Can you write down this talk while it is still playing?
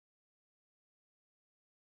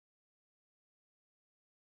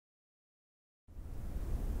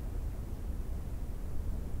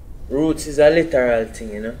Roots is a literal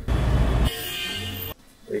thing, you know.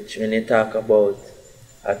 Which when you talk about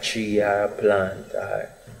a tree or a plant or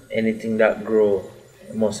anything that grows,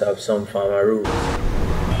 it must have some form of root.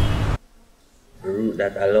 The root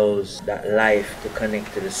that allows that life to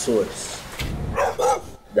connect to the source.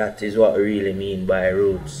 That is what we really mean by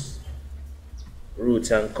roots.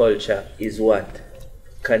 Roots and culture is what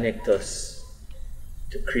connect us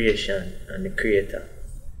to creation and the creator.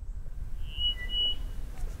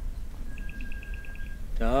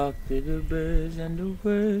 Talk to the birds and the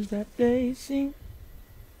words that they sing.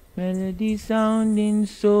 Melody sounding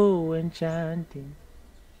so enchanting.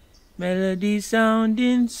 Melody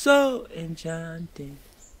sounding so enchanting.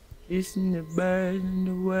 Listen to birds and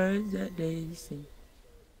the words that they sing.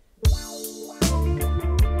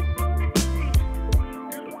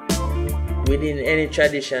 Within any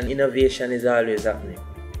tradition, innovation is always happening,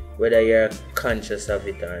 whether you're conscious of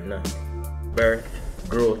it or not. Birth,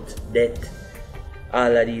 growth, death,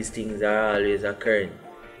 all of these things are always occurring.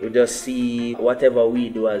 We just see whatever we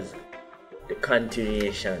do as the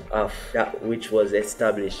continuation of that which was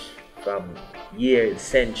established from years,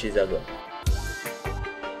 centuries ago.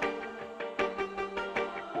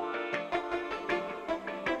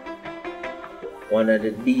 One of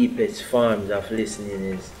the deepest forms of listening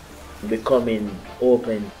is becoming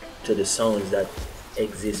open to the sounds that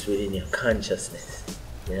exist within your consciousness.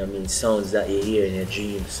 You know what I mean? Sounds that you hear in your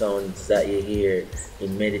dreams, sounds that you hear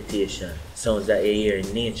in meditation, sounds that you hear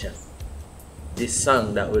in nature. This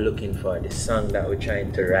song that we're looking for, this song that we're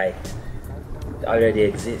trying to write, it already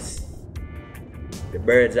exists. The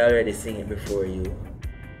birds already sing it before you.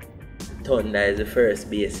 The thunder is the first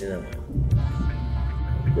bass, you know.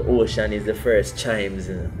 The ocean is the first chimes,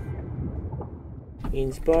 you know.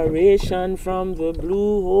 Inspiration from the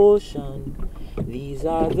blue ocean. These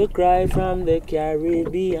are the cries from the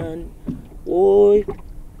Caribbean. Oh,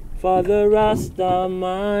 for the Rasta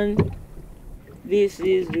man. This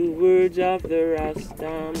is the words of the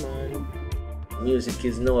Rasta man. Music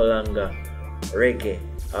is no longer reggae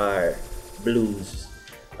or blues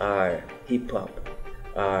or hip hop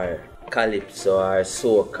or calypso or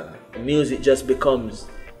soca. Music just becomes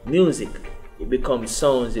music. It becomes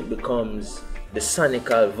sounds, it becomes the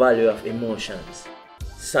sonical value of emotions,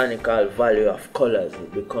 sonical value of colors.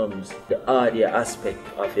 It becomes the audio aspect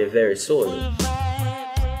of your very soul.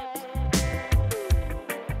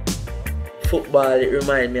 Football, it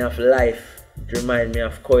reminds me of life, it reminds me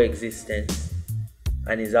of coexistence,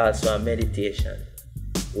 and is also a meditation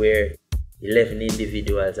where 11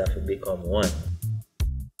 individuals have to become one.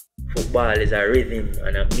 Football is a rhythm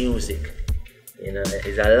and a music, you know,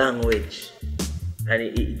 it's a language. And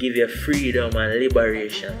it gives you freedom and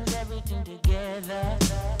liberation.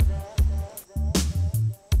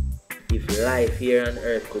 If life here on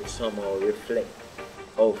earth could somehow reflect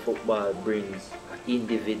how football brings an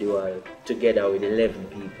individual together with 11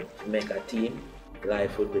 people to make a team,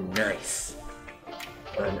 life would be nice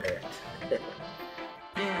on earth.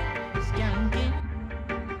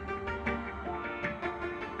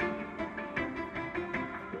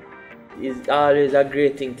 It's always a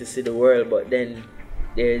great thing to see the world, but then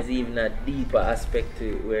there's even a deeper aspect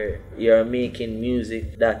to it where you're making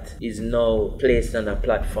music that is now placed on a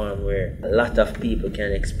platform where a lot of people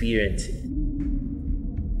can experience it.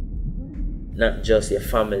 Not just your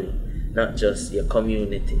family, not just your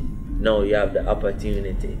community. Now you have the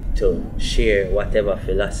opportunity to share whatever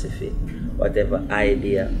philosophy, whatever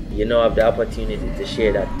idea. You now have the opportunity to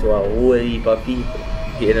share that to a whole heap of people,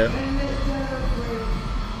 you know?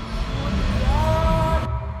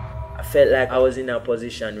 I felt like I was in a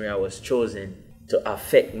position where I was chosen to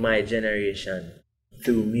affect my generation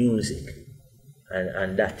through music,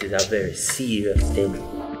 and that is a very serious thing.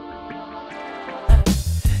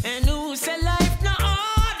 And who said life no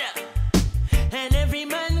order, and every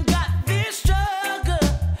man got this struggle.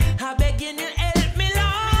 I beg you to help me,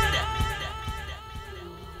 Lord.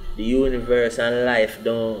 The universe and life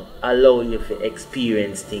don't allow you to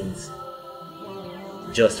experience things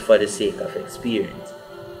just for the sake of experience.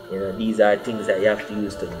 You know, these are things that you have to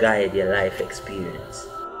use to guide your life experience.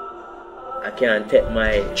 I can't take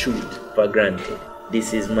my truth for granted.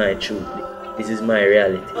 This is my truth. This is my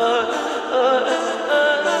reality.